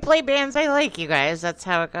 I only play bands I like, you guys. That's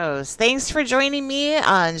how it goes. Thanks for joining me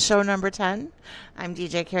on show number 10. I'm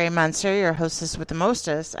DJ CarrieMonster, your hostess with the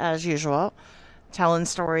mostest, as usual. Telling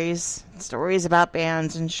stories about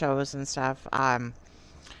bands and shows and stuff.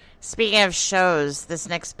 Speaking of shows, this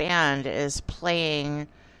next band is playing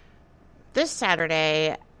this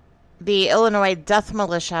Saturday. The Illinois Death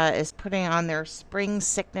Militia is putting on their Spring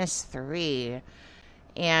Sickness 3.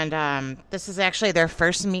 And this is actually their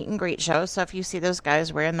first meet and greet show. So if you see those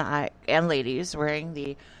guys wearing and ladies wearing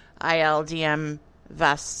the ILDM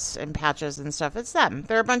vests and patches and stuff, it's them.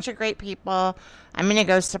 They're a bunch of great people. I'm going to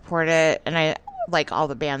go support it. And I like all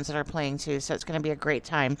the bands that are playing too. So it's going to be a great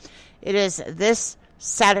time. It is this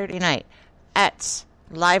Saturday night at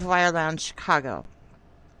Livewire Lounge Chicago.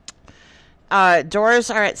 Doors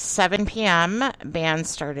are at 7 p.m. Bands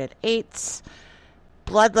start at 8.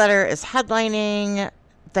 Bloodletter is headlining.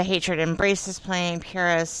 The Hatred Embrace is playing.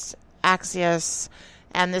 Purist, Axios.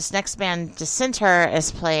 And this next band, DISINTER,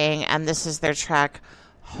 is playing. And this is their track,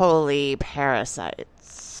 Holy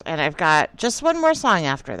Parasites. And I've got just one more song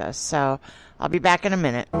after this. So I'll be back in a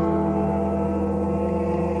minute.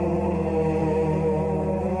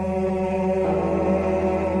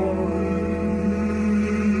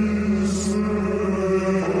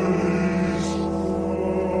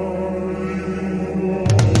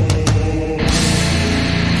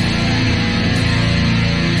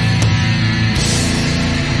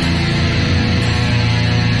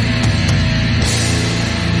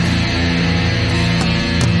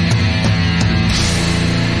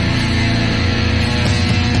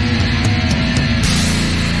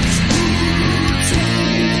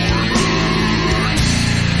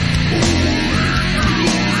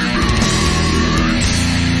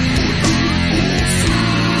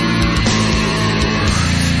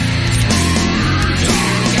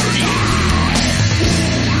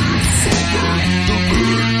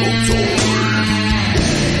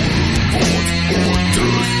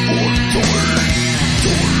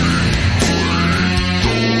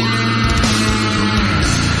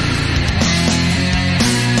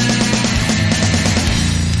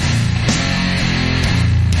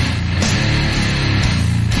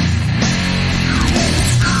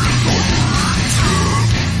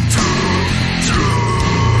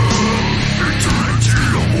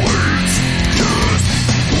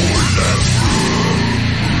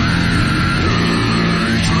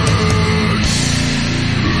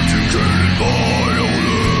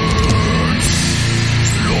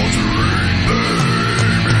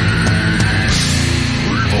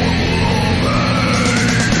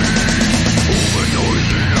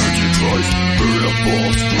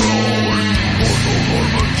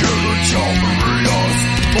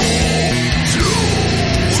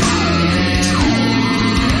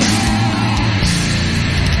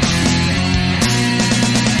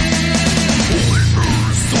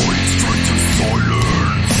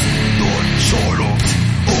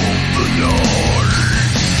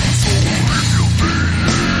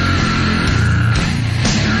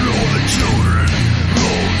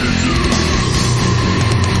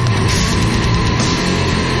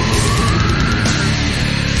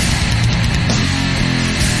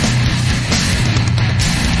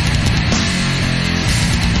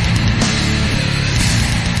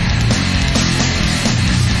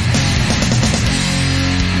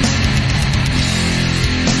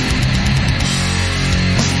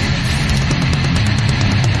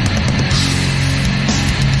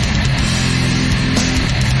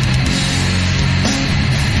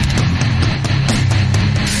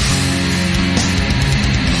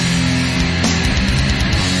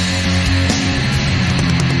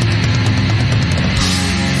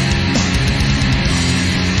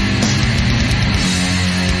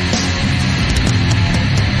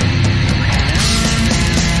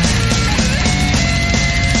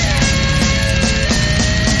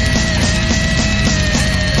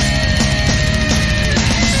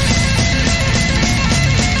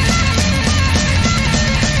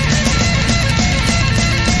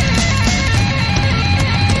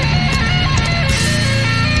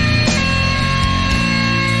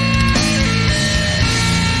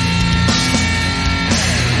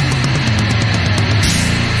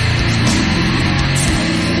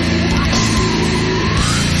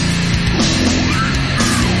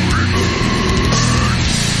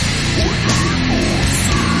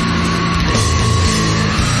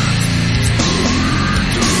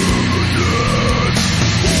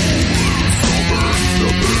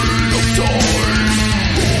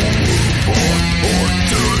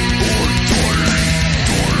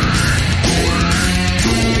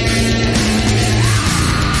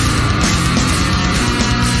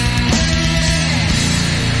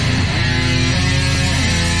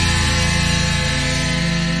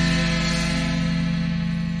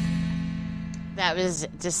 is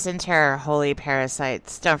DISINTER, Holy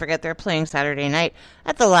Parasites. Don't forget they're playing Saturday night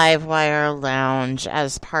at the Livewire Lounge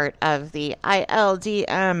as part of the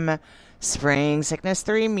ILDM Spring Sickness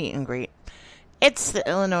 3 meet and greet. It's the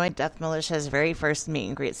Illinois Death Militia's very first meet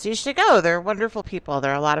and greet, so you should go. They're wonderful people.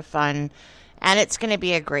 They're a lot of fun, and it's going to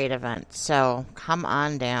be a great event, so come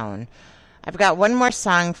on down. I've got one more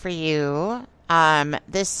song for you.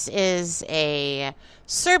 This is a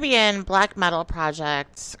Serbian black metal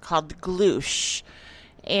project called Glush.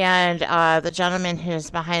 And the gentleman who's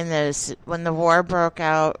behind this, when the war broke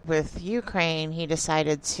out with Ukraine, he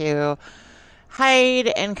decided to hide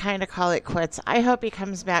and kind of call it quits. I hope he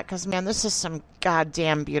comes back because, man, this is some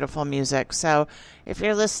goddamn beautiful music. So if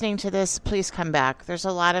you're listening to this, please come back. There's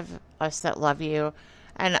a lot of us that love you.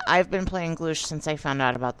 And I've been playing Glush since I found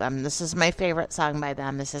out about them. This is my favorite song by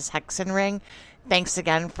them. This is Hexenring. Thanks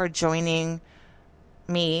again for joining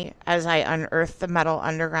me as I unearth the Metal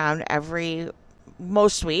Underground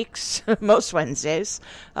most weeks, most Wednesdays.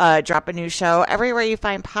 Drop a new show everywhere you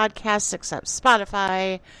find podcasts except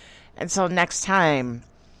Spotify. Until next time,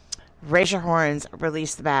 raise your horns,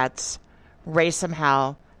 release the bats, raise some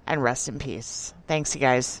hell, and rest in peace. Thanks, you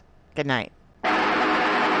guys. Good night.